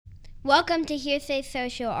Welcome to Hearsay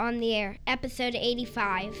Social on the Air, episode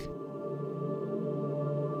 85.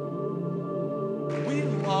 We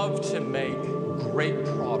love to make great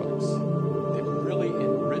products that really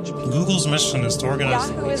enrich people. Google's mission is to organize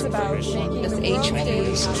Yahoo is about making the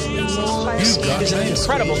world's days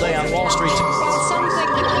incredible day on Wall Street.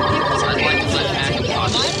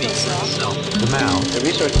 Now, the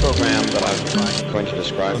research program that I'm going to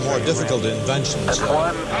describe. The more difficult inventions.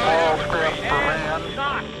 One small step for man.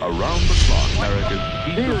 Around the clock, America's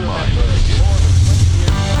peace of mind.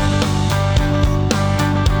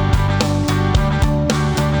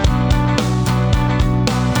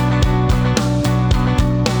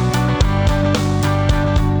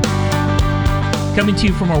 Coming to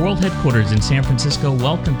you from our world headquarters in San Francisco,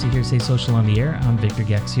 welcome to Hearsay Social on the Air. I'm Victor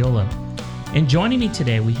Gaxiola. And joining me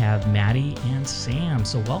today, we have Maddie and Sam.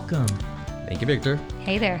 So welcome. Thank you, Victor.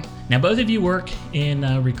 Hey there. Now, both of you work in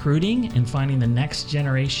recruiting and finding the next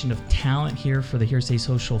generation of talent here for the Hearsay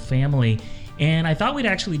Social family. And I thought we'd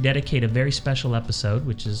actually dedicate a very special episode,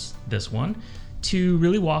 which is this one, to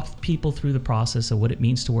really walk people through the process of what it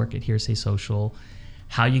means to work at Hearsay Social,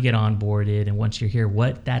 how you get onboarded, and once you're here,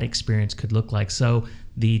 what that experience could look like. So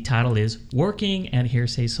the title is Working at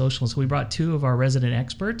Hearsay Social. So we brought two of our resident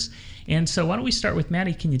experts. And so why don't we start with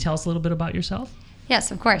Maddie? Can you tell us a little bit about yourself?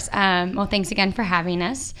 Yes, of course. Well, thanks again for having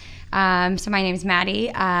us. So my name is Maddie.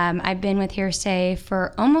 I've been with Hearsay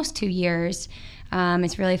for almost 2 years.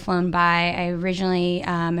 It's really flown by. I originally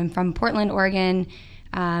am from Portland, Oregon.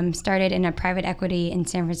 Started in a private equity in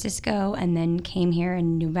San Francisco and then came here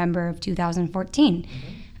in November of 2014.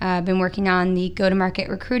 I've been working on the go-to-market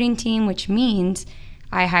recruiting team, which means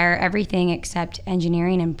I hire everything except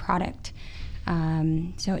engineering and product.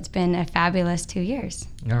 So it's been a fabulous 2 years.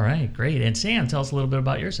 All right, great. And Sam, tell us a little bit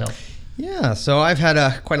about yourself. Yeah, so I've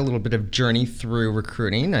had quite a little bit of journey through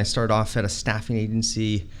recruiting. I started off at a staffing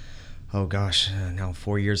agency, now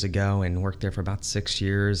 4 years ago, and worked there for about 6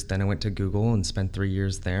 years. Then I went to Google and spent 3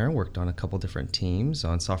 years there, worked on a couple different teams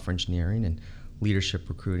on software engineering and leadership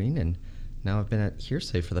recruiting. And now I've been at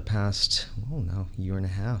Hearsay for the past, year and a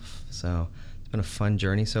half. So it's been a fun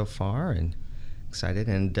journey so far and excited.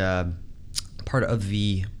 And part of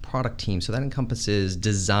the product team. So that encompasses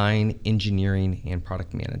design, engineering, and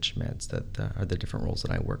product management. That are the different roles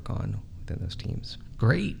that I work on within those teams.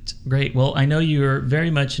 Great. Well, I know you're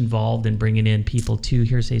very much involved in bringing in people to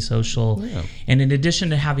Hearsay Social. Yeah. And in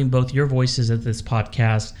addition to having both your voices at this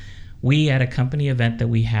podcast, we at a company event that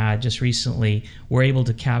we had just recently were able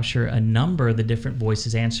to capture a number of the different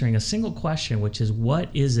voices answering a single question, which is what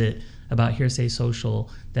is it about Hearsay Social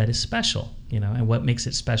that is special, and what makes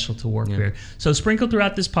it special to work here. So sprinkled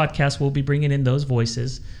throughout this podcast, we'll be bringing in those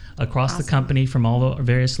voices across the company from all the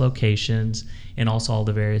various locations and also all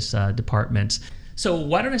the various departments. So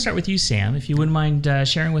why don't I start with you, Sam, if you wouldn't mind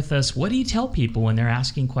sharing with us, what do you tell people when they're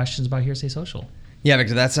asking questions about Hearsay Social? Yeah,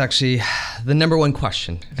 Victor, that's actually the number one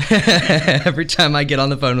question. Every time I get on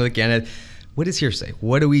the phone with a candidate, what is Hearsay?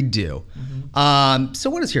 What do we do? Mm-hmm. So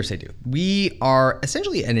what does Hearsay do? We are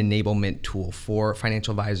essentially an enablement tool for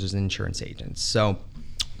financial advisors and insurance agents. So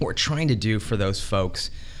what we're trying to do for those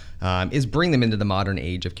folks is bring them into the modern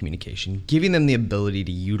age of communication, giving them the ability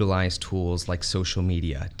to utilize tools like social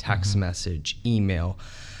media, text message, email,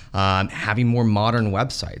 having more modern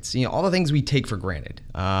websites, all the things we take for granted.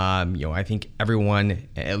 I think everyone,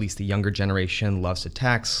 at least the younger generation, loves to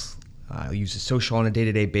text, uses social on a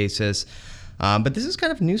day-to-day basis. But this is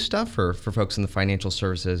kind of new stuff for folks in the financial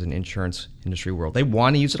services and insurance industry world. They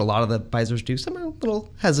want to use it. A lot of the advisors do. Some are a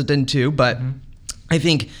little hesitant too, but I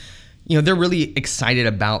think they're really excited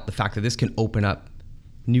about the fact that this can open up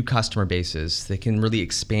new customer bases. They can really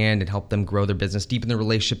expand and help them grow their business, deepen their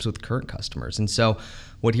relationships with current customers. And so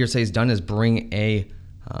what Hearsay has done is bring a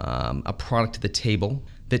product to the table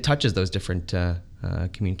that touches those different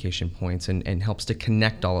communication points and helps to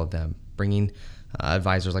connect all of them, bringing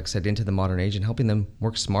advisors, like I said, into the modern age and helping them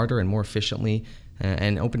work smarter and more efficiently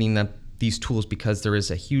and opening up these tools because there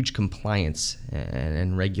is a huge compliance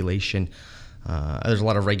and regulation. There's a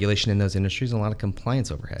lot of regulation in those industries and a lot of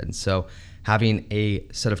compliance overhead. And so having a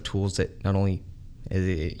set of tools that not only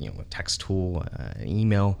a text tool, an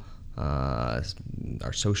email, our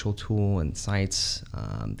social tool and sites,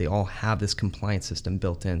 they all have this compliance system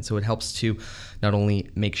built in. So it helps to not only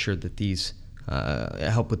make sure that these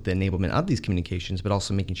help with the enablement of these communications, but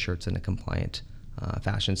also making sure it's in a compliant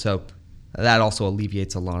fashion. So that also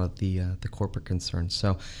alleviates a lot of the corporate concerns.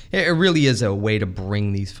 So it really is a way to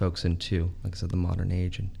bring these folks into, like I said, the modern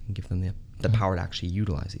age and give them the power to actually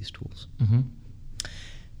utilize these tools. Mm-hmm.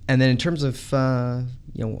 And then in terms of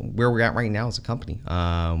where we're at right now as a company,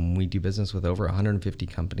 we do business with over 150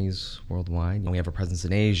 companies worldwide. We have a presence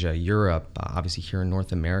in Asia, Europe, obviously here in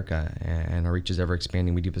North America, and our reach is ever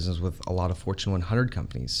expanding. We do business with a lot of Fortune 100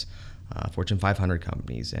 companies, Fortune 500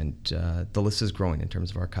 companies, and the list is growing in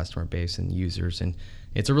terms of our customer base and users. And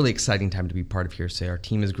it's a really exciting time to be part of Hearsay. Our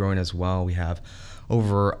team is growing as well. We have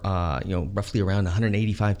over roughly around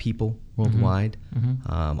 185 people worldwide.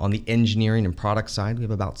 On the engineering and product side, we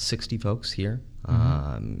have about 60 folks here.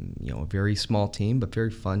 A very small team, but very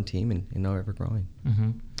fun team, and ever growing.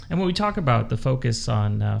 And when we talk about the focus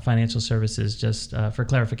on financial services, just for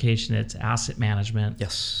clarification, it's asset management,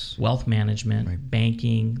 yes, wealth management, right,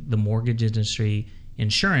 banking, the mortgage industry,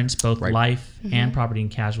 insurance, both right, life and property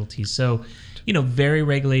and casualty. So, very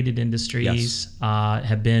regulated industries, yes,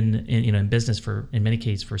 have been in business in many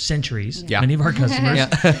cases for centuries. Yeah. Many of our customers,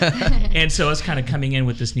 and so us kind of coming in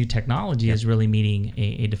with this new technology is really meeting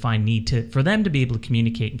a defined need for them to be able to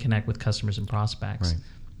communicate and connect with customers and prospects.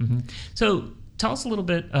 Right. So tell us a little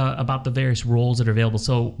bit about the various roles that are available.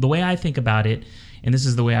 So the way I think about it, and this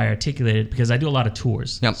is the way I articulate it, because I do a lot of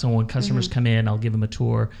tours. Yep. So when customers come in, I'll give them a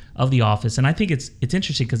tour of the office. And I think it's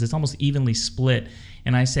interesting because it's almost evenly split.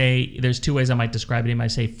 And I say there's two ways I might describe it. I might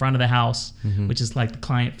say front of the house, which is like the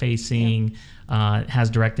client facing,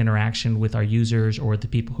 has direct interaction with our users or the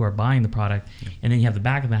people who are buying the product. And then you have the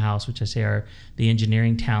back of the house, which I say are the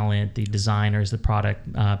engineering talent, the designers, the product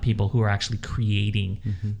people who are actually creating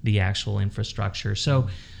the actual infrastructure. So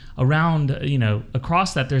around,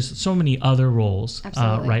 across that, there's so many other roles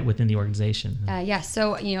right within the organization.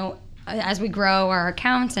 So, as we grow our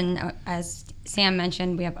accounts, and as Sam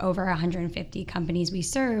mentioned, we have over 150 companies we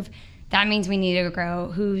serve. That means we need to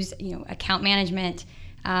grow account management.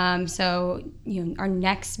 So our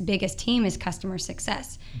next biggest team is customer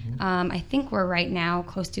success. I think we're right now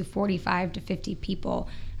close to 45 to 50 people,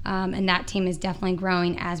 and that team is definitely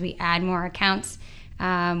growing as we add more accounts.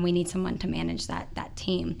 We need someone to manage that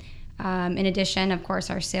team. In addition, of course,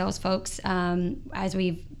 our sales folks, as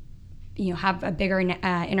we've have a bigger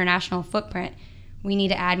international footprint, we need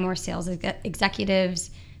to add more sales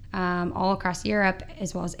executives all across Europe,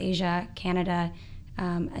 as well as Asia, Canada,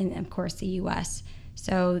 and of course the U.S.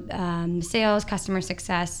 So sales, customer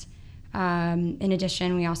success. In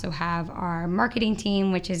addition, we also have our marketing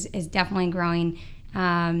team, which is definitely growing,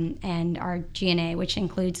 and our G&A, which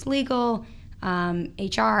includes legal,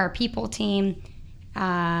 HR, our people team,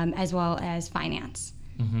 as well as finance.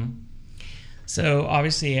 So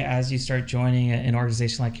obviously, as you start joining an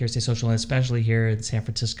organization like Hearsay Social, and especially here in San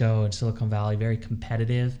Francisco and Silicon Valley, very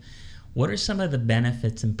competitive, what are some of the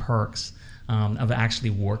benefits and perks of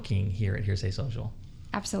actually working here at Hearsay Social?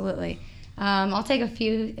 Absolutely. I'll take a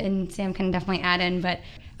few, and Sam can definitely add in, but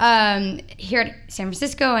here at San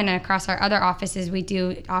Francisco and across our other offices, we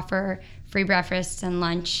do offer free breakfasts and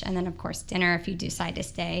lunch, and then, of course, dinner if you decide to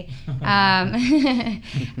stay.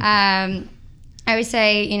 I would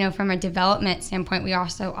say, from a development standpoint, we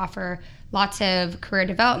also offer lots of career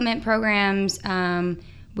development programs.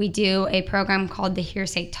 We do a program called the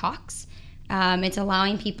Hearsay Talks. It's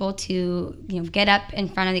allowing people to, get up in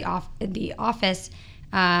front of the office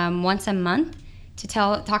once a month to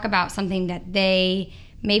talk about something that they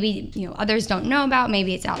maybe others don't know about.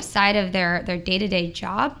 Maybe it's outside of their day-to-day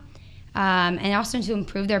job, and also to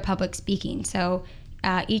improve their public speaking. So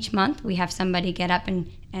each month we have somebody get up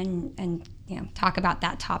and talk about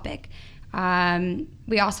that topic.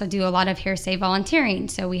 We also do a lot of Hearsay volunteering.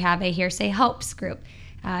 So we have a Hearsay Helps group.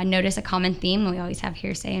 Notice a common theme. We always have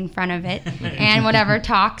Hearsay in front of it, and whatever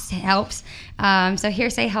talks helps. So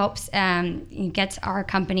Hearsay Helps gets our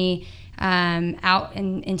company out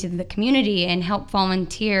into the community and help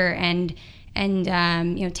volunteer and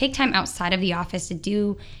take time outside of the office to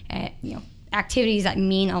do activities that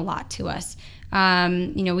mean a lot to us.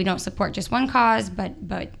 We don't support just one cause, but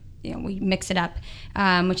we mix it up,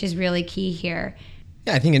 which is really key here.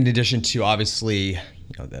 Yeah, I think in addition to obviously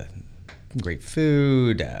the great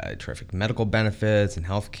food, terrific medical benefits and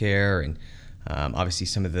healthcare, and obviously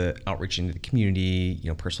some of the outreach into the community,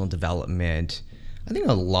 personal development. I think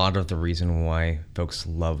a lot of the reason why folks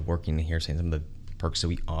love working in Hearsay and some of the perks that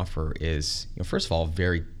we offer is, first of all,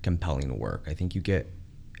 very compelling work. I think you get,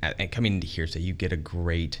 and coming into Hearsay, you get a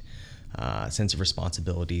great sense of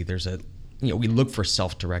responsibility. There's we look for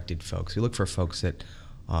self-directed folks. We look for folks that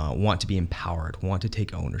want to be empowered, want to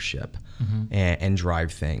take ownership, and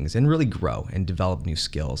drive things, and really grow and develop new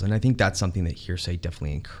skills. And I think that's something that Hearsay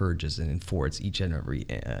definitely encourages and affords each and every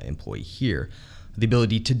employee here, the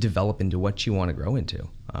ability to develop into what you want to grow into.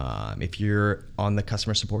 If you're on the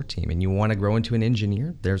customer support team and you want to grow into an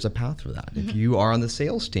engineer, there's a path for that. If you are on the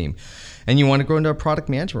sales team and you want to grow into a product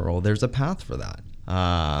management role, there's a path for that.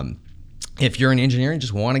 If you're an engineer and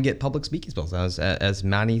just want to get public speaking skills, as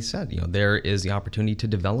Maddie said, there is the opportunity to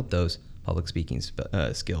develop those public speaking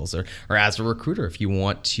skills. Or as a recruiter, if you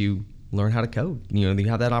want to learn how to code, you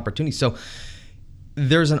have that opportunity. So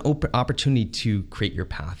there's an open opportunity to create your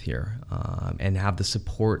path here and have the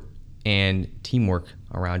support and teamwork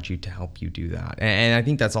around you to help you do that. And I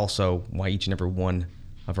think that's also why each and every one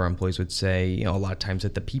of our employees would say, a lot of times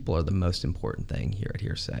that the people are the most important thing here at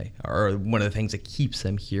Hearsay, or one of the things that keeps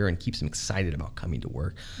them here and keeps them excited about coming to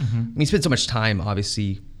work. We spend so much time,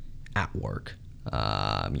 obviously, at work.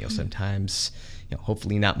 Sometimes,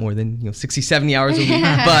 hopefully not more than 60, 70 hours a week,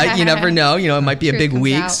 but you never know. It might be a big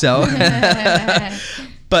week. So,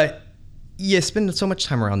 but you spend so much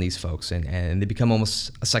time around these folks, and they become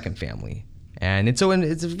almost a second family. And it's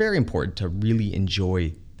very important to really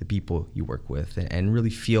enjoy the people you work with and really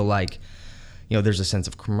feel like, there's a sense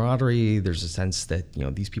of camaraderie. There's a sense that,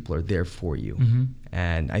 these people are there for you.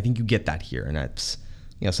 And I think you get that here. And that's,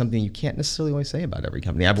 something you can't necessarily always say about every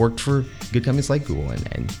company. I've worked for good companies like Google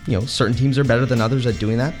and certain teams are better than others at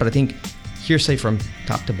doing that. But I think Hearsay from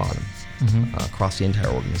top to bottom, across the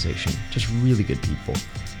entire organization, just really good people,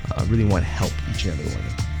 really want to help each and every one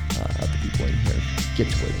of the people in here get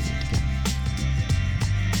to where they need to get.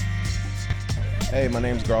 Hey, my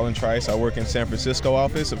name's Garland Trice. I work in San Francisco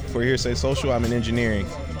office for Hearsay Social. I'm in engineering.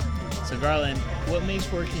 So Garland, what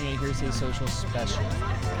makes working at Hearsay Social special?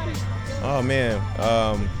 Oh man,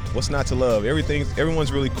 what's not to love?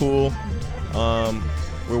 Everyone's really cool.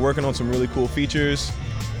 We're working on some really cool features,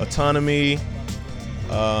 autonomy,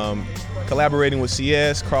 collaborating with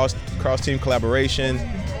CS, cross-team collaboration,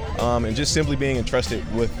 and just simply being entrusted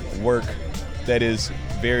with work that is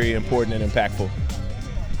very important and impactful.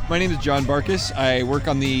 My name is John Barkus. I work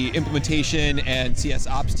on the implementation and CS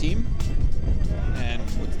ops team. And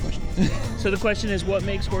what's the question? So the question is, what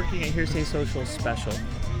makes working at Hearsay Social special?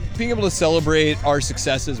 Being able to celebrate our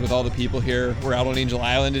successes with all the people here. We're out on Angel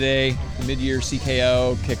Island today, the mid-year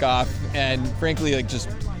CKO kickoff, and frankly, just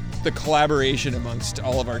the collaboration amongst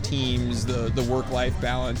all of our teams, the work-life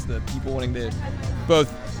balance, the people wanting to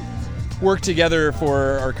both work together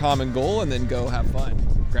for our common goal and then go have fun,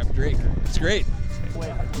 grab a drink. It's great.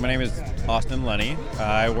 My name is Austin Lenny.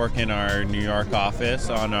 I work in our New York office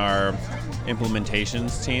on our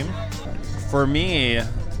implementations team. For me,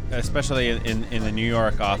 especially in the New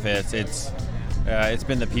York office, it's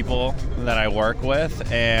been the people that I work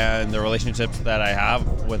with and the relationships that I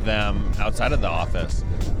have with them outside of the office.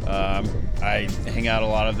 I hang out a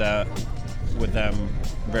lot of that with them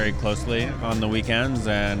very closely on the weekends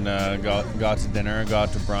and go out to dinner, go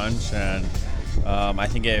out to brunch, and I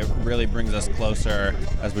think it really brings us closer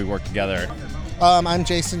as we work together. I'm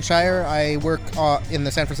Jason Shire. I work in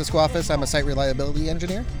the San Francisco office. I'm a site reliability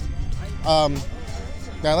engineer.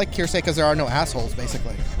 I like Hearsay because there are no assholes,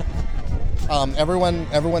 basically.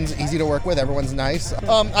 Everyone's easy to work with. Everyone's nice.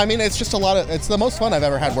 It's just it's the most fun I've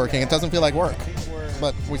ever had working. It doesn't feel like work,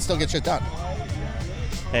 but we still get shit done.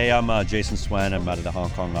 Hey, I'm Jason Swen. I'm out of the Hong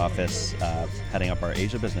Kong office, heading up our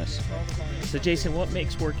Asia business. So Jason, what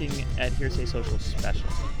makes working at Hearsay Social special?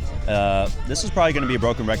 This is probably going to be a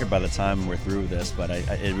broken record by the time we're through this, but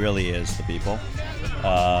it really is the people.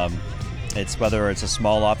 It's whether it's a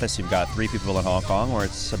small office, you've got 3 people in Hong Kong, or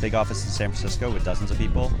it's a big office in San Francisco with dozens of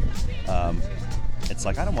people. It's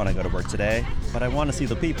like, I don't want to go to work today, but I want to see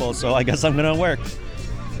the people, so I guess I'm going to work.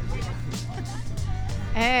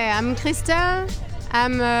 Hey, I'm Krista.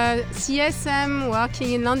 I'm a CSM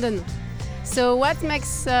working in London. So what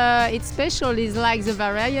makes it special is like the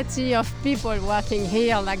variety of people working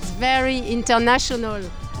here, like very international.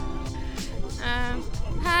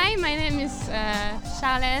 Hi, my name is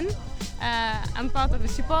Charlène. I'm part of the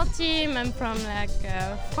support team. I'm from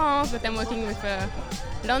France, but I'm working with a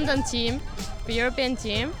London team, the European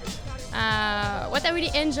team. What I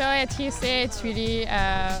really enjoy at Hearsay, it's really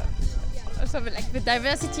also the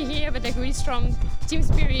diversity here, but really strong team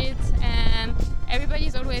spirit, and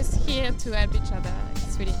everybody's always here to help each other.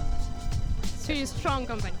 It's really a strong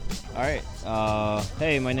company. All right.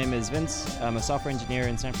 Hey, my name is Vince. I'm a software engineer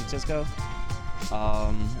in San Francisco.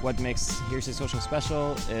 What makes Hearsay Social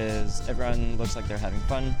special is everyone looks like they're having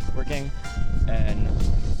fun working, and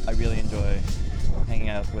I really enjoy hanging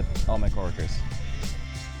out with all my coworkers.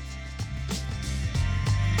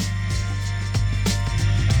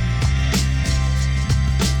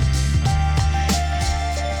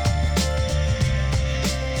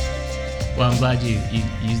 Well, I'm glad you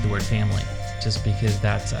used the word family. just because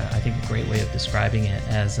that's, I think, a great way of describing it.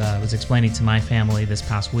 As I was explaining to my family this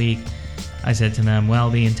past week, I said to them, well,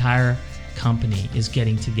 the entire company is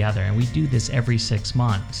getting together, and we do this every 6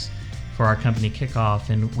 months for our company kickoff,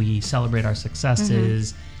 and we celebrate our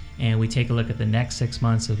successes, and we take a look at the next 6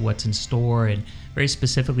 months of what's in store, and very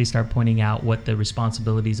specifically start pointing out what the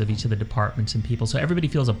responsibilities of each of the departments and people, so everybody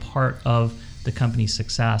feels a part of the company's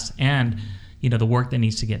success and the work that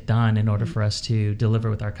needs to get done in order for us to deliver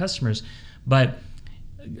with our customers. But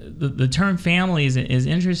the term family is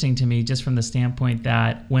interesting to me, just from the standpoint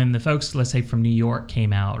that when the folks, let's say from New York,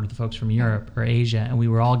 came out, or the folks from Europe or Asia, and we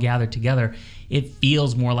were all gathered together, it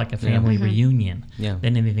feels more like a family reunion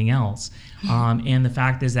than anything else. And the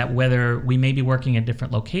fact is that whether we may be working at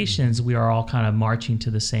different locations, we are all kind of marching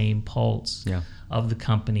to the same pulse of the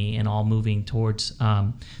company and all moving towards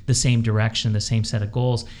the same direction, the same set of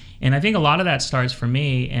goals. And I think a lot of that starts for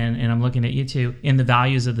me, and I'm looking at you two, in the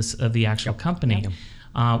values of the actual company.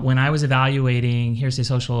 When I was evaluating Hearsay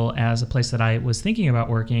Social as a place that I was thinking about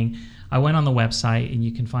working, I went on the website, and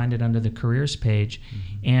you can find it under the careers page.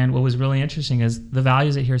 And what was really interesting is the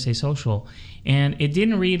values at Hearsay Social, and it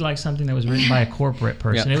didn't read like something that was written by a corporate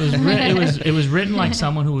person. It was written like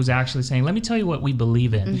someone who was actually saying, "Let me tell you what we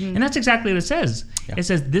believe in," and that's exactly what it says. It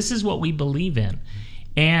says, "This is what we believe in,"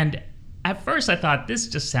 and at first I thought, this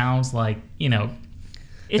just sounds like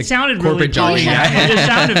it sounded really Pollyanna. It just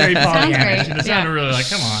sounded very Pollyanna. It sounded really like,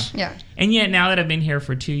 come on. Yeah. And yet, now that I've been here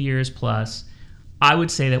for 2 years plus, I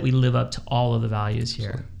would say that we live up to all of the values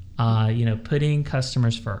here. Putting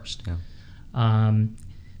customers first,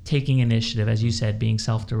 taking initiative, as you said, being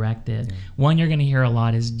self-directed. One you're going to hear a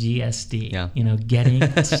lot is GSD.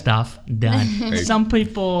 Getting stuff done. Some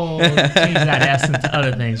people change that S into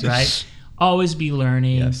other things, right? Always be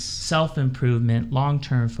learning, self-improvement,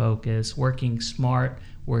 long-term focus, working smart,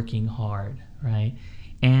 working hard, right?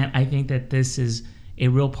 And I think that this is a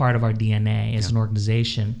real part of our DNA as an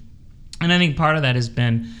organization. And I think part of that has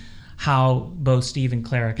been how both Steve and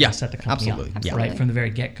Clara set the company up, right, from the very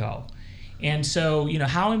get-go. And so,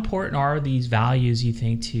 how important are these values, you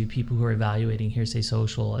think, to people who are evaluating Hearsay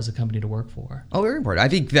Social as a company to work for? Oh, very important. I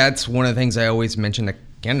think that's one of the things I always mention to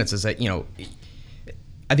candidates is that,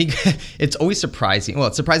 I think it's always surprising. Well,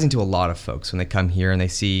 it's surprising to a lot of folks when they come here and they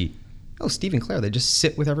see, Steve and Claire, they just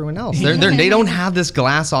sit with everyone else. They don't have this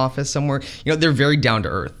glass office somewhere. They're very down to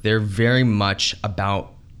earth. They're very much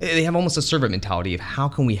about, they have almost a servant mentality of how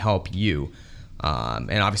can we help you,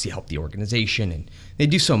 and obviously help the organization. And they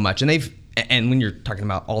do so much. And when you're talking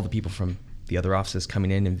about all the people from the other offices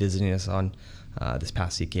coming in and visiting us on this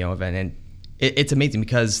past CKO event, and it's amazing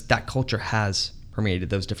because that culture has permeated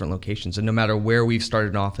those different locations. And no matter where we've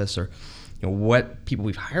started an office or what people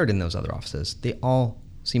we've hired in those other offices, they all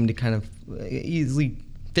seem to kind of easily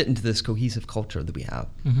fit into this cohesive culture that we have.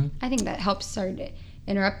 I think that helps. Sorry to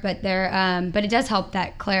interrupt, but but it does help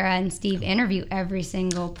that Clara and Steve interview every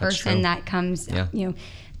single person that comes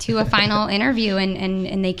to a final interview,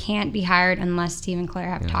 and they can't be hired unless Steve and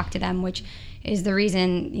Clara have talked to them, which is the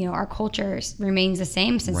reason our culture remains the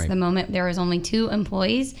same since the moment there was only 2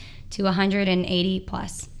 employees to 180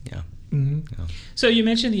 plus. So you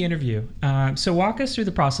mentioned the interview. So walk us through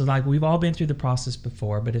the process. Like, we've all been through the process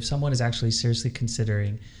before, but if someone is actually seriously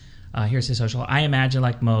considering Hearsay Social, I imagine,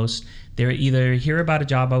 like most, they either hear about a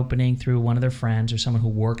job opening through one of their friends or someone who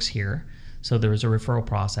works here. So there is a referral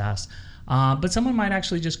process. But someone might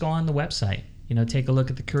actually just go on the website, take a look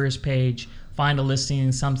at the careers page, find a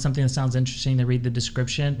listing, something that sounds interesting, they read the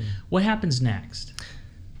description. What happens next?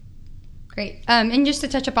 Great. And just to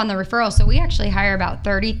touch up on the referrals, so we actually hire about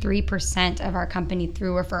 33% of our company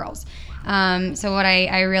through referrals. So what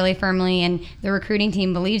I really firmly and the recruiting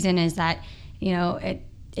team believes in is that,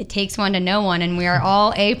 it takes one to know one, and we are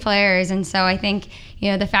all A players. And so I think,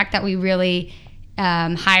 the fact that we really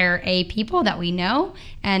hire A people that we know,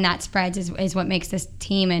 and that spreads is what makes this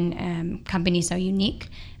team and company so unique.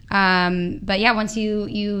 But yeah, once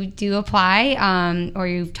you do apply, or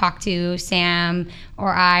you've talked to Sam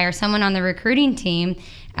or I or someone on the recruiting team,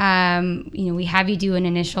 we have you do an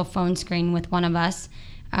initial phone screen with one of us.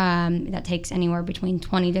 That takes anywhere between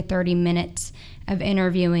 20 to 30 minutes of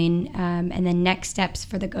interviewing. And then next steps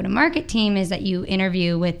for the go-to-market team is that you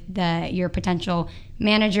interview with your potential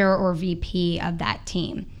manager or VP of that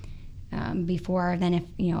team. Before then,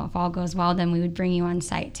 if all goes well, then we would bring you on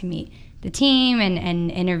site to meet the team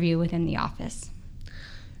and interview within the office.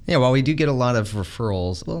 Yeah, while we do get a lot of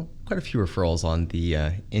referrals, well, quite a few referrals on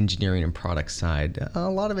the engineering and product side, a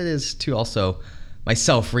lot of it is to also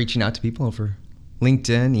myself reaching out to people over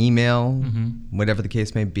LinkedIn, email, whatever the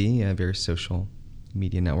case may be, various social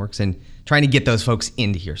media networks, and trying to get those folks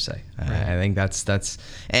into Hearsay. I think that's,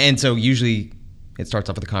 and so usually it starts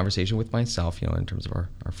off with a conversation with myself, in terms of our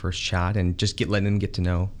first chat, and just letting them get to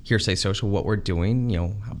know Hearsay Social, what we're doing,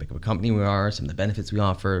 how big of a company we are, some of the benefits we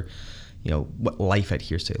offer, what life at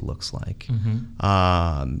Hearsay looks like.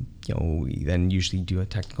 We then usually do a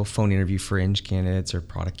technical phone interview for Eng candidates or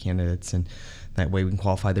product candidates, and that way we can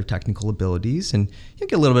qualify their technical abilities and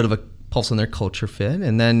get a little bit of a pulse on their culture fit.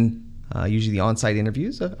 And then usually the on-site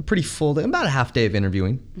interviews, a pretty full day, about a half day of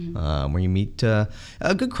interviewing, where you meet a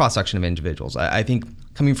good cross-section of individuals. I think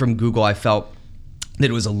coming from Google, I felt that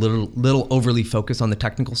it was a little overly focused on the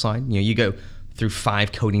technical side. You go through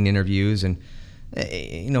 5 coding interviews, and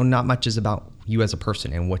not much is about you as a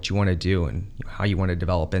person and what you want to do and how you want to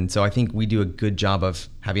develop. And so I think we do a good job of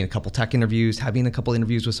having a couple tech interviews, having a couple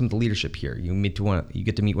interviews with some of the leadership here. You get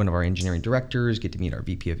to meet one of our engineering directors, get to meet our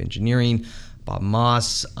VP of engineering, Bob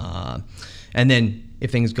Moss. And then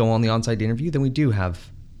if things go on the on-site interview, then we do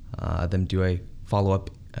have them do a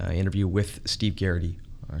follow-up interview with Steve Garrity,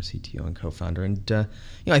 our CTO and co-founder. And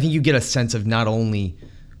I think you get a sense of not only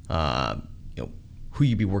who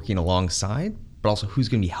you'd be working alongside, but also who's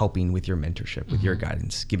going to be helping with your mentorship, with your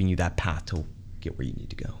guidance, giving you that path to get where you need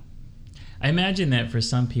to go. I imagine that for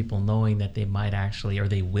some people, knowing that they might actually, or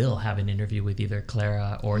they will have an interview with either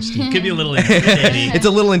Clara or Steve, could be a little intimidating. It's a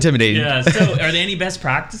little intimidating. Yeah. So, are there any best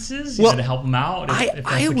practices to help them out?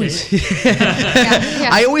 I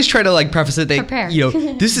always try to preface it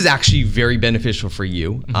that this is actually very beneficial for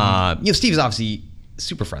you. Steve is obviously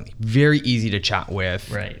super friendly, very easy to chat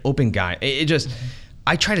with, open guy.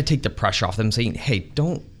 I try to take the pressure off them, saying, hey,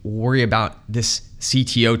 don't worry about this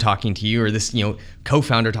CTO talking to you or this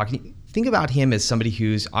co-founder talking to you. Think about him as somebody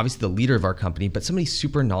who's obviously the leader of our company, but somebody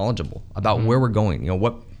super knowledgeable about where we're going.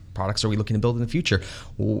 What products are we looking to build in the future?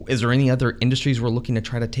 Is there any other industries we're looking to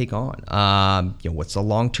try to take on? What's the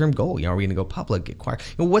long-term goal? Are we going to go public, acquire?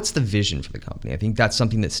 What's the vision for the company? I think that's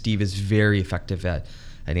something that Steve is very effective at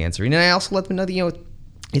answering. And I also let them know that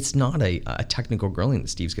it's not a technical grilling that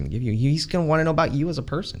Steve's going to give you. He's going to want to know about you as a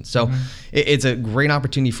person. So it's a great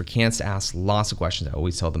opportunity for candidates to ask lots of questions. I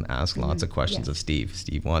always tell them ask lots of questions of Steve.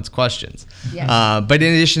 Steve wants questions. Yes. But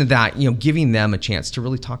in addition to that, giving them a chance to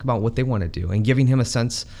really talk about what they want to do and giving him a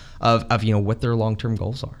sense of what their long-term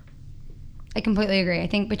goals are. I completely agree. I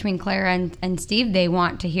think between Clara and Steve, they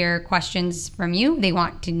want to hear questions from you. They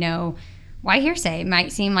want to know why Hearsay. It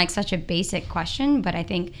might seem like such a basic question, but I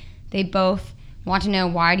think they both want to know,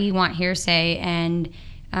 why do you want Hearsay, and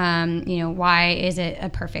why is it a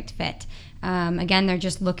perfect fit? Again, they're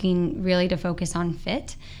just looking really to focus on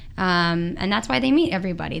fit, and that's why they meet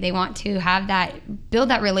everybody. They want to build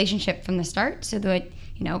that relationship from the start, so that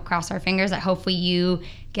cross our fingers that hopefully you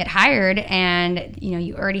get hired and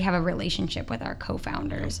you already have a relationship with our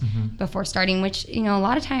co-founders before starting. Which a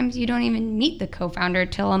lot of times you don't even meet the co-founder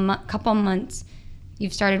till a couple months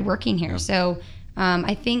you've started working here. So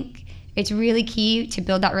I think it's really key to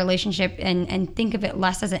build that relationship and think of it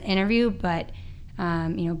less as an interview, but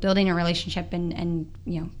building a relationship and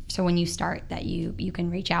so when you start that you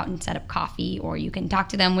can reach out and set up coffee, or you can talk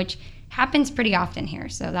to them, which happens pretty often here.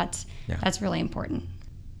 So that's really important.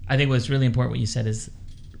 I think what's really important, what you said, is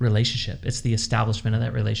relationship. It's the establishment of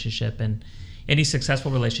that relationship, and any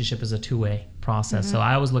successful relationship is a two-way process. So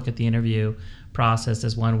I always look at the interview process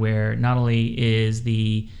as one where not only is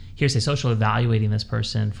the Hearsay Social evaluating this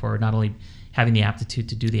person for not only having the aptitude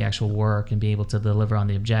to do the actual work and be able to deliver on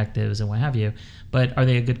the objectives and what have you, but are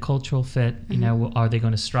they a good cultural fit? Are they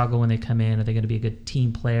going to struggle when they come in? Are they going to be a good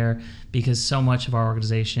team player? Because so much of our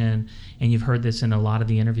organization, and you've heard this in a lot of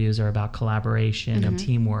the interviews, are about collaboration and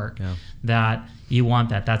teamwork, that you want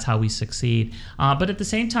that. That's how we succeed. But at the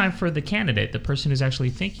same time, for the candidate, the person who's actually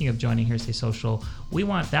thinking of joining Hearsay Social, we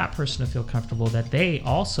want that person to feel comfortable, that they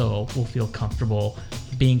also will feel comfortable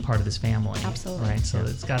being part of this family. Absolutely. Right? So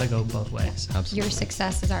it's got to go both ways. Absolutely. Your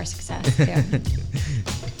success is our success. Yeah.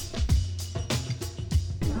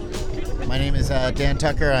 My name is Dan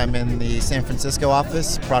Tucker. I'm in the San Francisco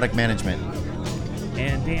office, product management.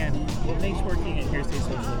 And Dan, what makes working at Hearsay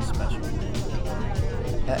Social special?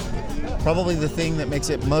 Probably the thing that makes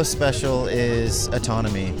it most special is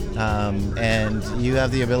autonomy. And you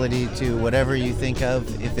have the ability to, whatever you think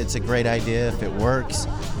of, if it's a great idea, if it works,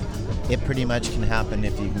 it pretty much can happen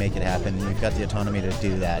if you make it happen. You've got the autonomy to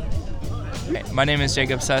do that. My name is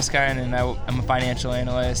Jacob Suskind, and I'm a financial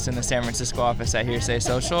analyst in the San Francisco office at Hearsay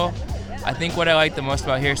Social. I think what I like the most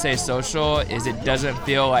about Hearsay Social is it doesn't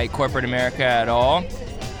feel like corporate America at all.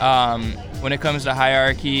 When it comes to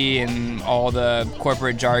hierarchy and all the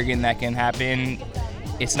corporate jargon that can happen,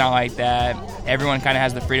 it's not like that. Everyone kind of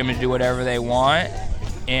has the freedom to do whatever they want,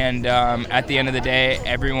 And at the end of the day,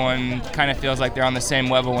 everyone kind of feels like they're on the same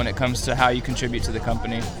level when it comes to how you contribute to the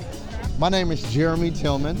company. My name is Jeremy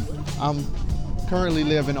Tillman. I'm currently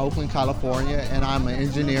live in Oakland, California, and I'm an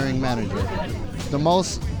engineering manager. The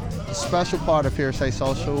most special part of Hearsay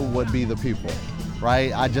Social would be the people,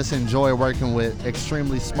 right? I just enjoy working with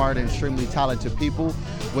extremely smart and extremely talented people,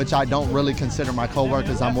 which I don't really consider my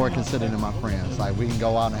coworkers. I'm more considered my friends. Like, we can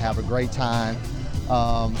go out and have a great time,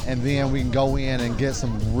 and then we can go in and get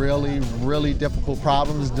some really, really difficult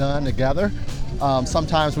problems done together.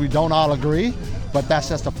 Sometimes we don't all agree, but that's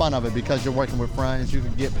just the fun of it, because you're working with friends. You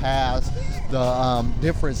can get past the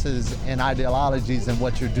differences in ideologies and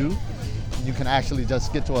what you do. You can actually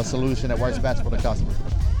just get to a solution that works best for the customer.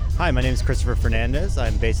 Hi, my name is Christopher Fernandez.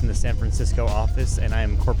 I'm based in the San Francisco office, and I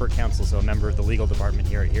am corporate counsel, so a member of the legal department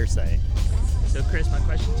here at Hearsay. So Chris, my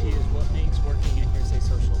question to you is, what makes working at Hearsay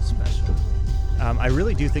Social special? I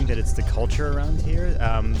really do think that it's the culture around here.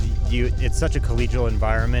 It's such a collegial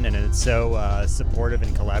environment, and it's so supportive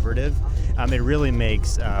and collaborative. It really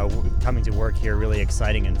makes coming to work here really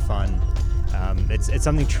exciting and fun. It's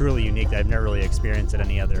something truly unique that I've never really experienced at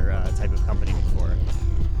any other type of company before.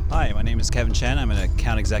 Hi, my name is Kevin Chen. I'm an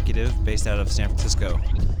account executive based out of San Francisco.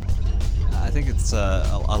 I think it's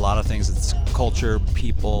a lot of things. It's culture,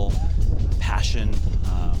 people, passion,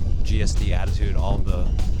 GSD attitude, all of the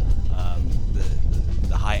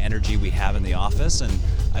high energy we have in the office, and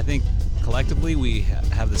I think collectively we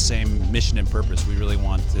have the same mission and purpose. We really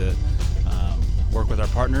want to work with our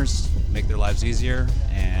partners, make their lives easier,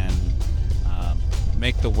 and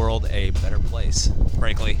make the world a better place,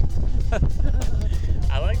 frankly.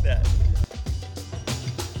 I like that.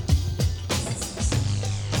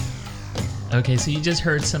 Okay, so you just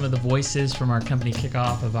heard some of the voices from our company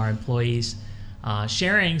kickoff of our employees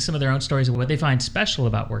sharing some of their own stories of what they find special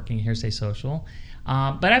about working at Hearsay Social.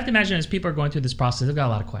 But I have to imagine as people are going through this process, they've got a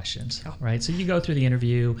lot of questions, right? So you go through the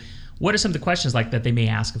interview. What are some of the questions like that they may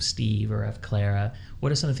ask of Steve or of Clara?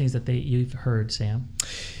 What are some of the things that you've heard, Sam?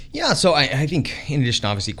 Yeah, so I think in addition to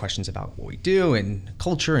obviously questions about what we do and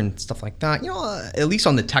culture and stuff like that, at least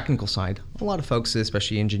on the technical side, a lot of folks,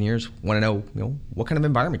 especially engineers, want to know, what kind of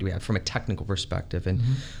environment do we have from a technical perspective, and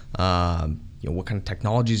what kind of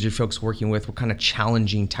technologies are folks working with, what kind of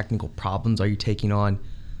challenging technical problems are you taking on,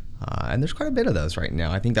 and there's quite a bit of those right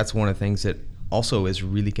now. I think that's one of the things that also is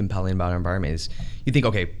really compelling about our environment is you think,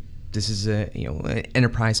 okay, this is an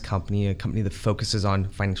enterprise company, a company that focuses on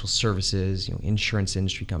financial services, insurance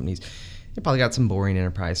industry companies. They probably got some boring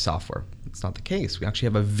enterprise software. It's not the case. We actually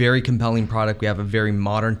have a very compelling product. We have a very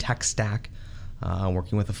modern tech stack,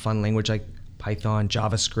 working with a fun language like Python,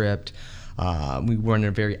 JavaScript. We run in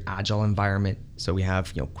a very agile environment, so we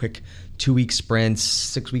have quick 2-week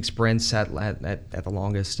sprints, 6-week sprints at the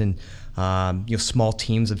longest, and small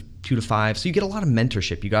teams of 2 to 5. So you get a lot of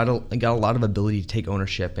mentorship. You got a lot of ability to take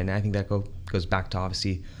ownership, and I think that goes back to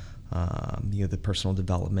obviously the personal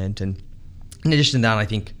development. And in addition to that, I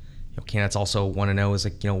think candidates also want to know is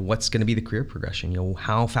what's going to be the career progression.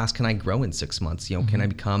 How fast can I grow in 6 months? Can I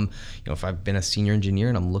become if I've been a senior engineer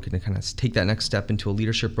and I'm looking to kind of take that next step into a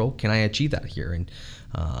leadership role, can I achieve that here? And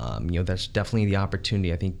that's definitely the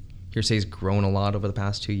opportunity. I think Hearsay's grown a lot over the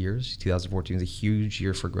past 2 years. 2014 is a huge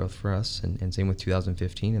year for growth for us, and same with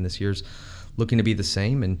 2015. And this year's looking to be the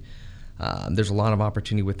same. And there's a lot of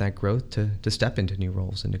opportunity with that growth to step into new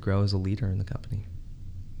roles and to grow as a leader in the company.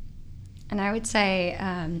 And I would say,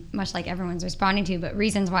 much like everyone's responding to, but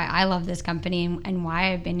reasons why I love this company and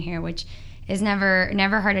why I've been here, which is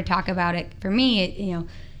never hard to talk about. It for me,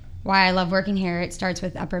 why I love working here. It starts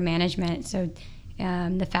with upper management. So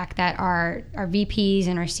the fact that our VPs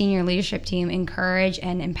and our senior leadership team encourage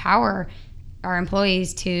and empower our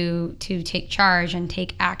employees to take charge and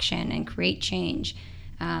take action and create change.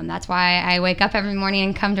 That's why I wake up every morning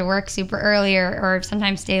and come to work super early or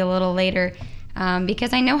sometimes stay a little later.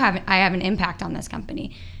 Because I know I have an impact on this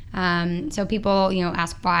company. So people,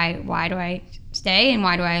 ask why do I stay and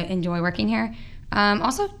why do I enjoy working here?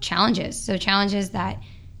 Also challenges. So challenges that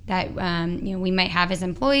we might have as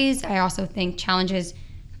employees. I also think challenges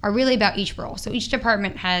are really about each role. So each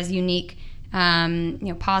department has unique,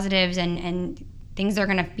 positives and things they're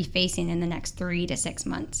going to be facing in the next 3 to 6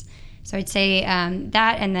 months. So I'd say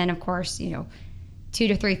that, and then of course, 2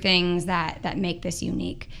 to 3 things that make this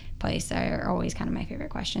unique place are always kind of my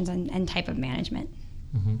favorite questions, and type of management.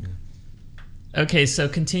 Mm-hmm. Okay, so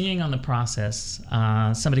continuing on the process,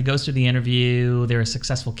 somebody goes through the interview, they're a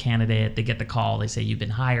successful candidate, they get the call, they say you've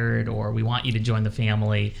been hired or we want you to join the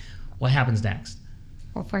family. What happens next?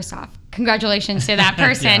 Well, first off, congratulations to that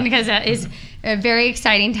person because that is a very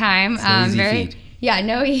exciting time. No easy feat. Yeah,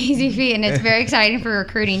 no easy feat, and it's very exciting for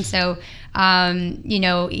recruiting. So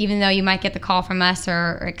Even though you might get the call from us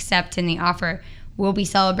or accept in the offer, we'll be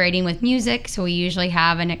celebrating with music. So we usually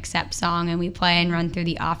have an accept song, and we play and run through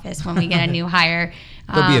the office when we get a new hire.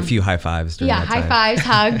 There'll be a few high fives during that time. High fives,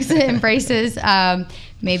 hugs, embraces,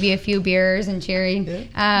 maybe a few beers and cheering.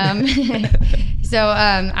 So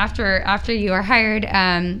after you are hired,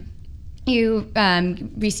 you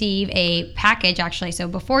receive a package, actually. So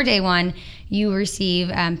before day one, you receive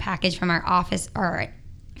a package from our office, our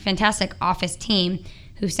fantastic office team,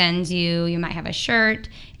 who sends you might have a shirt,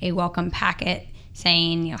 a welcome packet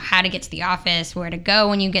saying, how to get to the office, where to go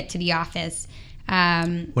when you get to the office.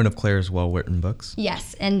 One of Claire's well-written books.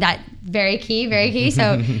 Yes, and that very key.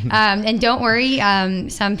 So, and don't worry.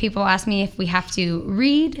 Some people ask me if we have to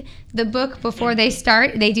read the book before they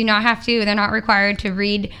start. They do not have to. They're not required to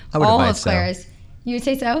read all of Claire's. So. You would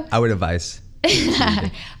say so? I would advise.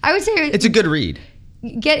 I would say it's a good read.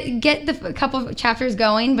 Get a couple of chapters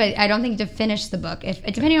going, but I don't think to finish the book. If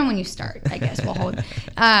depending on when you start, I guess we'll hold. So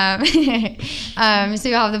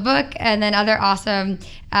you'll have the book, and then other awesome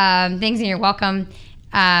things in your welcome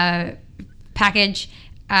package.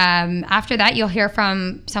 After that, you'll hear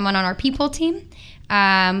from someone on our people team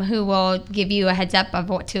who will give you a heads up of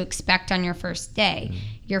what to expect on your first day.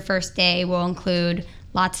 Your first day will include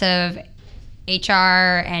lots of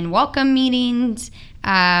HR and welcome meetings.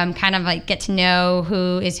 Kind of like get to know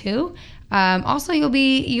who is who. Also, you'll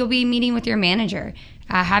be meeting with your manager.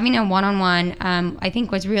 Having a one-on-one, I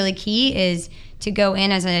think what's really key is to go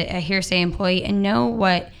in as a Hearsay employee and know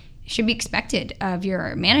what should be expected of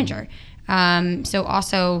your manager. So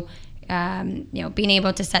also, being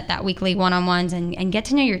able to set that weekly one-on-ones and get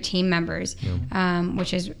to know your team members,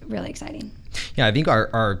 which is really exciting. Yeah, I think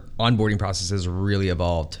our onboarding process has really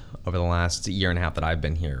evolved over the last year and a half that I've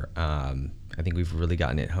been here. I think we've really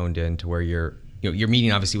gotten it honed in to where you're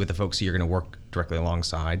meeting obviously with the folks who you're going to work directly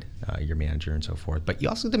alongside, your manager and so forth. But you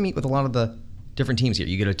also get to meet with a lot of the different teams here.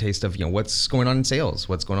 You get a taste of what's going on in sales,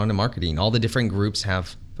 what's going on in marketing. All the different groups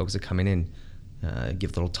have folks that come in and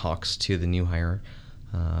give little talks to the new hire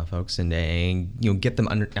folks and get them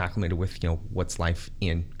acclimated with what's life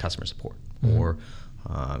in customer support or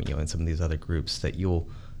in some of these other groups that you'll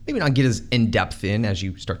maybe not get as in-depth in as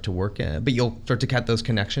you start to work, but you'll start to cut those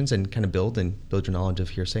connections and kind of build your knowledge of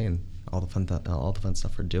Hearsay and all the fun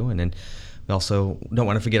stuff we're doing. And we also don't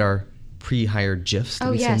want to forget our pre-hire GIFs that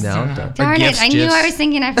we send out. Darn it, I knew I was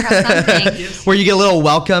thinking I forgot something. Where you get a little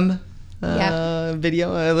welcome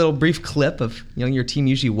video, a little brief clip of your team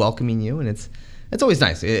usually welcoming you, and it's always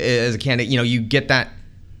nice as a candidate. You get that.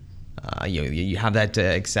 You have that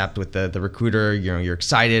accept with the recruiter. You're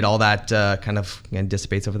excited. All that kind of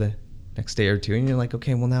dissipates over the next day or two, and you're like,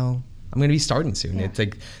 okay, well now I'm going to be starting soon. Yeah. It's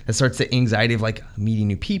like it starts the anxiety of like meeting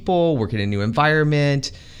new people, working in a new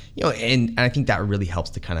environment, and I think that really helps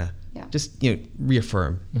to kind of just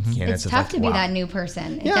reaffirm. It's tough to be that new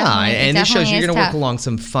person. And it shows you're going to work along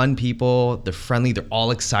some fun people. They're friendly. They're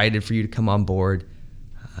all excited for you to come on board,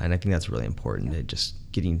 and I think that's really important. To just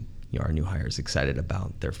getting our new hires excited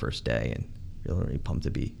about their first day and really pumped to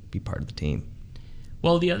be part of the team.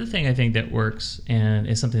 Well, the other thing I think that works and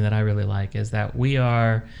is something that I really like is that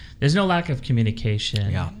there's no lack of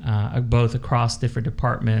communication, both across different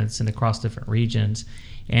departments and across different regions.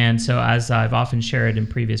 And so as I've often shared in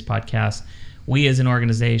previous podcasts, we as an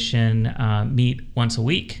organization meet once a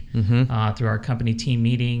week through our company team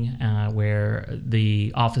meeting where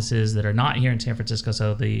the offices that are not here in San Francisco,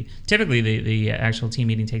 so typically the actual team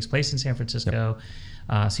meeting takes place in San Francisco.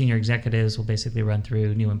 Senior executives will basically run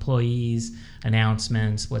through new employees,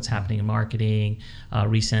 announcements, what's happening in marketing,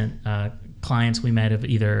 recent clients we might have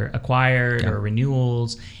either acquired or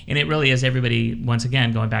renewals. And it really is everybody, once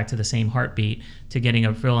again, going back to the same heartbeat to getting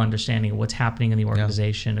a real understanding of what's happening in the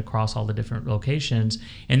organization across all the different locations.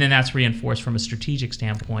 And then that's reinforced from a strategic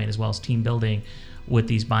standpoint as well as team building with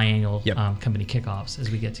these biannual company kickoffs as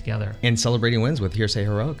we get together. And celebrating wins with Hearsay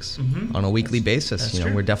Heroics on a weekly basis. That's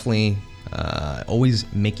true. We're definitely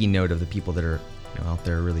always making note of the people that are out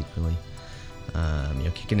there really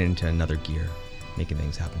kicking it into another gear, making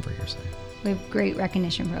things happen for Hearsay. We have great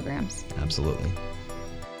recognition programs. Absolutely.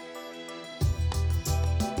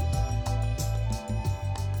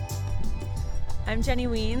 I'm Jenny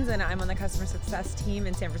Weens, and I'm on the customer success team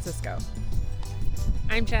in San Francisco.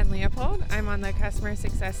 I'm Jen Leopold. I'm on the customer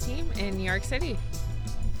success team in New York City.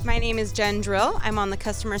 My name is Jen Drill. I'm on the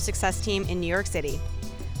customer success team in New York City.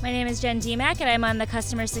 My name is Jen Demack, and I'm on the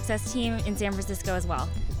customer success team in San Francisco as well.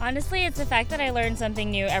 Honestly, it's the fact that I learn something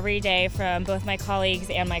new every day from both my colleagues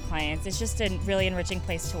and my clients. It's just a really enriching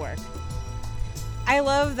place to work. I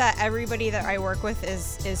love that everybody that I work with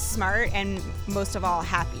is smart and most of all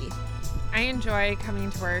happy. I enjoy coming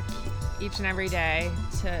to work each and every day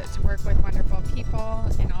to work with wonderful people,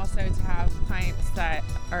 and also to have clients that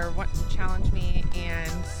challenge me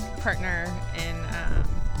and partner in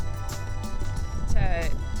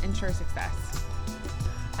to ensure success.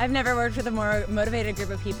 I've never worked with a more motivated group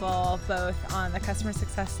of people, both on the customer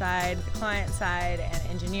success side, the client side, and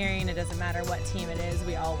engineering. It doesn't matter what team it is,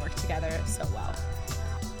 we all work together so well.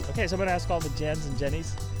 Okay, so I'm going to ask all the Jens and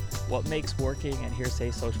Jennies, what makes working at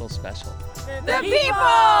Hearsay Social special? The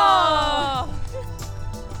people!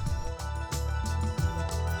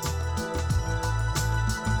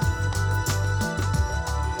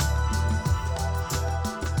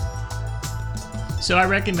 So I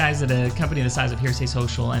recognize that a company the size of Hearsay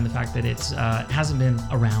Social and the fact that it hasn't been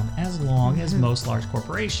around as long as most large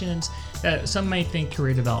corporations, some may think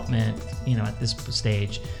career development, at this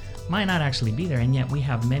stage might not actually be there, and yet we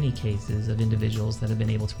have many cases of individuals that have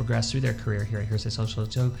been able to progress through their career here at Hearsay Social.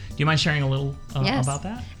 So do you mind sharing a little Yes, about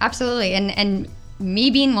that? Absolutely, and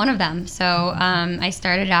me being one of them. So I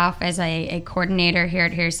started off as a coordinator here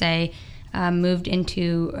at Hearsay, moved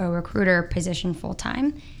into a recruiter position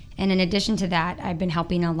full-time. And in addition to that, I've been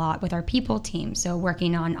helping a lot with our people team, so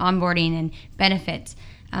working on onboarding and benefits.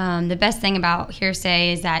 The best thing about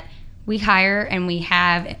Hearsay is that we hire and we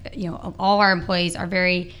have, all our employees are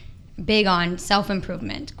very big on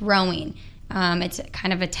self-improvement, growing. It's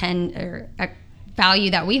kind of a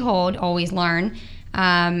value that we hold, always learn.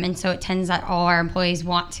 And so it tends that all our employees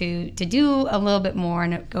want to do a little bit more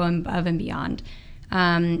and go above and beyond.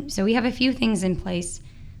 So we have a few things in place.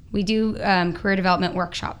 We do career development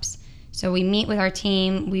workshops. So we meet with our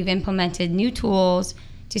team. We've implemented new tools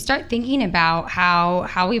to start thinking about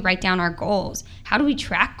how we write down our goals. How do we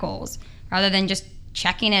track goals? Rather than just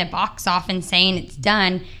checking a box off and saying it's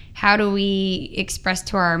done, how do we express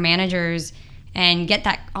to our managers and get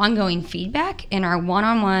that ongoing feedback in our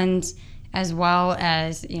one-on-ones as well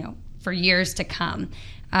as, for years to come.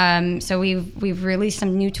 So we've released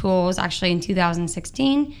some new tools actually in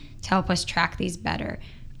 2016 to help us track these better.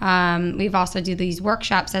 We've also do these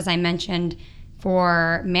workshops, as I mentioned,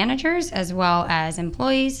 for managers as well as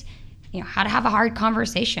employees, how to have a hard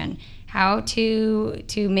conversation, how to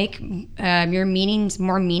make your meetings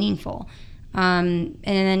more meaningful. And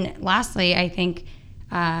then lastly, I think,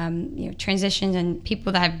 transitions and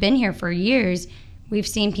people that have been here for years, we've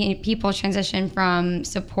seen people transition from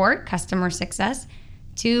support, customer success,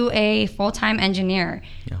 to a full-time engineer.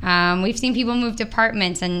 Yeah. We've seen people move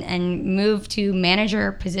departments and move to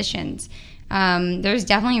manager positions. There's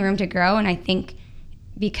definitely room to grow, and I think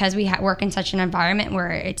because we work in such an environment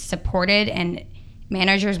where it's supported and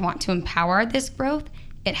managers want to empower this growth,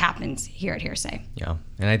 it happens here at Hearsay. Yeah,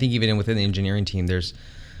 and I think even within the engineering team,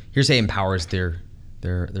 Hearsay empowers their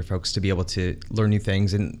folks to be able to learn new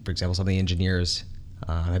things. And for example, some of the engineers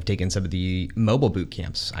have taken some of the mobile boot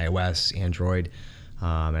camps, iOS, Android.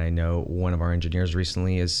 And I know one of our engineers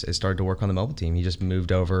recently has started to work on the mobile team. He just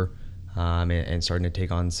moved over and starting to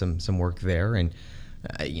take on some work there. And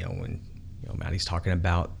when Maddie's talking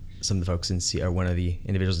about some of the folks in one of the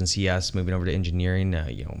individuals in CS moving over to engineering,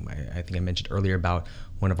 I think I mentioned earlier about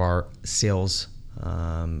one of our sales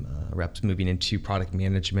reps moving into product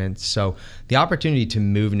management. So the opportunity to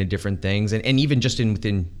move into different things, and even just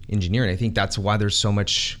within engineering, I think that's why there's so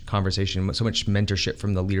much conversation, so much mentorship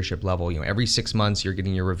from the leadership level. Every 6 months you're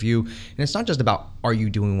getting your review, and it's not just about are you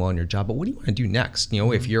doing well in your job, but what do you want to do next?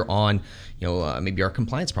 If you're on, maybe our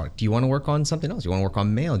compliance product, do you want to work on something else? Do you want to work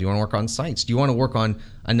on mail? Do you want to work on sites? Do you want to work on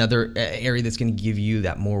another area that's going to give you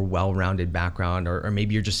that more well-rounded background, or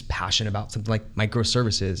maybe you're just passionate about something like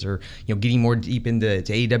microservices, or getting more deep into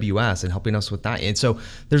AWS and helping us with that. And so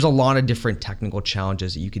there's a lot of different technical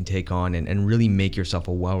challenges that you can take on and really make yourself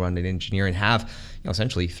a well-rounded engineer and have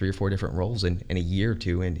essentially 3 or 4 different roles in a year or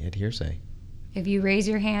two at Hearsay. If you raise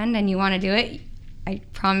your hand and you want to do it, I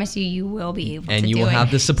promise you will be able to do it. And you will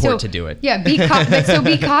have the support to do it. Yeah, so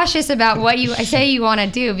be cautious about what I say you want to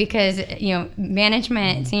do, because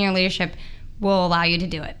management, senior leadership will allow you to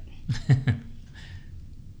do it.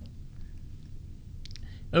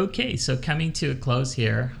 Okay, so coming to a close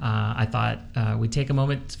here, I thought we'd take a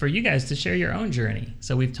moment for you guys to share your own journey.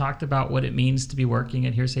 So we've talked about what it means to be working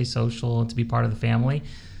at Hearsay Social and to be part of the family.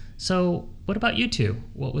 So what about you two?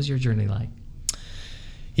 What was your journey like?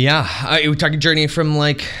 Yeah, are we talking journey from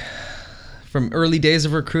early days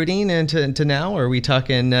of recruiting and to now? Or are we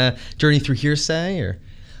talking journey through Hearsay? Or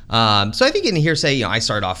so I think in Hearsay, I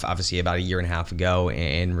started off obviously about 1.5 years ago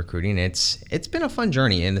in recruiting. It's been a fun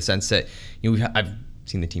journey in the sense that I've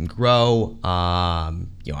seen the team grow.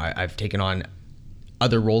 I've taken on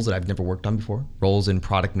other roles that I've never worked on before, roles in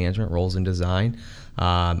product management, roles in design.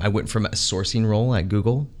 I went from a sourcing role at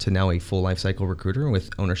Google to now a full lifecycle recruiter with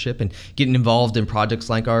ownership and getting involved in projects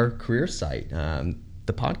like our career site,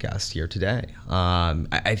 the podcast here today.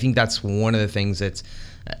 I think that's one of the things that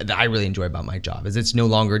I really enjoy about my job is it's no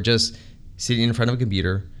longer just sitting in front of a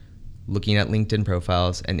computer, looking at LinkedIn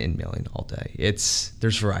profiles and emailing all day.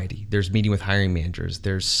 There's variety. There's meeting with hiring managers.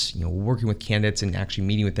 There's working with candidates and actually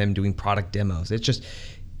meeting with them, doing product demos. It's just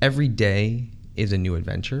every day is a new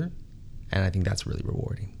adventure, and I think that's really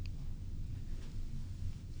rewarding.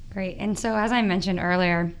 Great. And so as I mentioned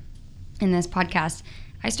earlier in this podcast,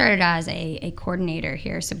 I started as a coordinator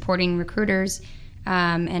here, supporting recruiters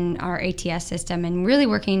and our ATS system and really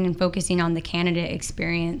working and focusing on the candidate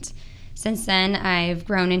experience. Since then, I've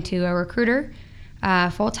grown into a recruiter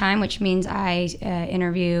full-time, which means I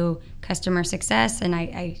interview customer success and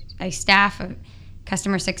I staff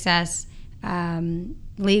customer success,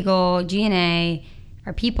 legal, G&A,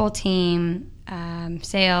 our people team,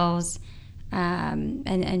 sales,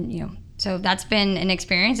 and so that's been an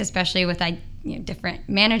experience, especially with different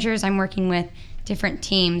managers I'm working with, different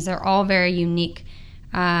teams. They're all very unique.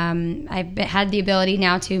 I've had the ability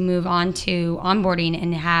now to move on to onboarding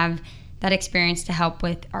and have that experience to help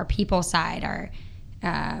with our people side, our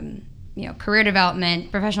career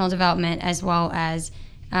development, professional development, as well as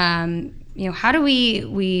how do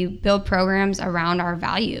we build programs around our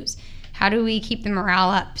values? How do we keep the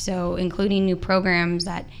morale up? So including new programs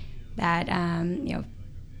that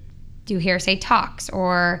do Hearsay Talks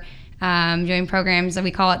or doing programs that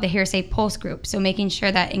we call it the Hearsay Pulse Group. So making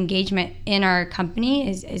sure that engagement in our company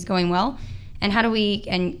is going well, and how do we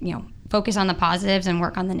focus on the positives and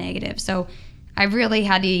work on the negatives. So I've really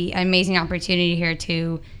had the amazing opportunity here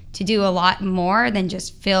to do a lot more than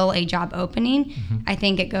just fill a job opening. Mm-hmm. I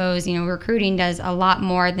think it goes, recruiting does a lot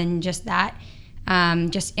more than just that,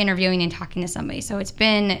 just interviewing and talking to somebody. So it's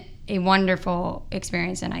been a wonderful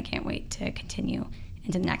experience, and I can't wait to continue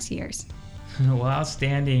into the next years. Well,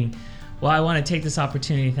 outstanding. Well, I want to take this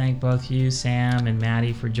opportunity to thank both you, Sam and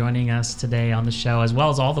Maddie, for joining us today on the show, as well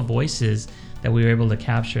as all the voices that we were able to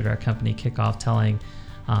capture at our company kickoff, telling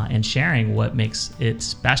and sharing what makes it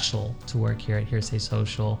special to work here at Hearsay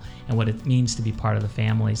Social and what it means to be part of the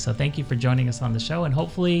family. So thank you for joining us on the show, and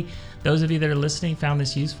hopefully those of you that are listening found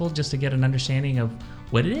this useful just to get an understanding of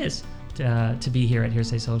what it is to be here at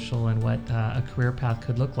Hearsay Social and what a career path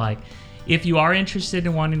could look like. If you are interested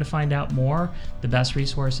in wanting to find out more, the best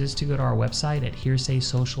resource is to go to our website at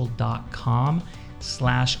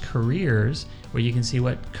hearsaysocial.com/careers, where you can see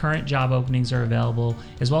what current job openings are available,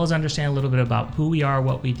 as well as understand a little bit about who we are,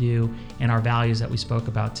 what we do, and our values that we spoke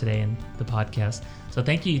about today in the podcast. So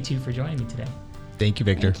thank you two for joining me today. Thank you,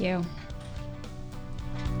 Victor. Thank you.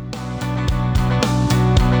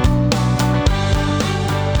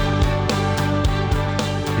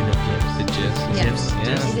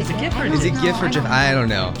 Is it GIF or is it GIF or GIF? I don't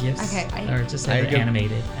know. GIFs? Okay. Or just like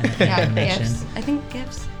animated animation. GIFs. I think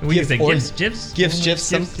GIFs. We can say GIFs, GIFs? GIFs,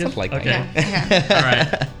 stuff like that. Okay. Yeah. All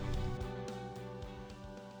right.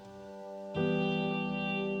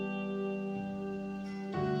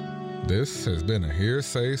 This has been a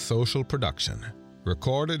Hearsay Social production,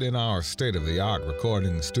 recorded in our state-of-the-art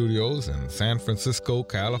recording studios in San Francisco,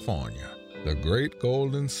 California, the great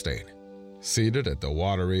Golden State, seated at the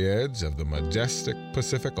watery edge of the majestic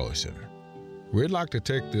Pacific Ocean. We'd like to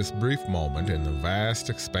take this brief moment in the vast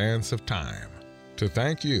expanse of time to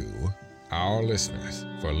thank you, our listeners,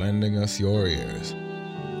 for lending us your ears.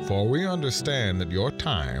 For we understand that your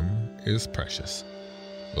time is precious,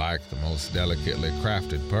 like the most delicately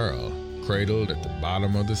crafted pearl cradled at the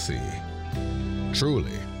bottom of the sea.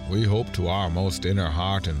 Truly, we hope to our most inner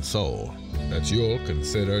heart and soul that you'll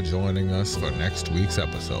consider joining us for next week's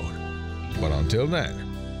episode. But until then,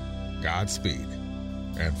 Godspeed,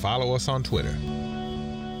 and follow us on Twitter.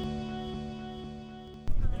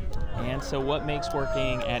 And so what makes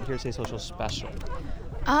working at Hearsay Social special?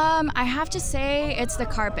 I have to say it's the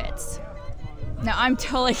carpets. No, I'm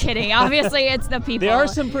totally kidding. Obviously, it's the people. There are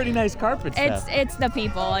some pretty nice carpets. It's the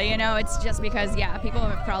people, it's just because, people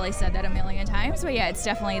have probably said that a million times, but it's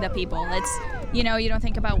definitely the people. It's, you don't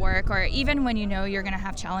think about work, or even when you're going to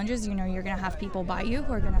have challenges, you're going to have people by you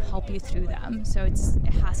who are going to help you through them. So it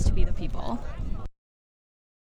has to be the people.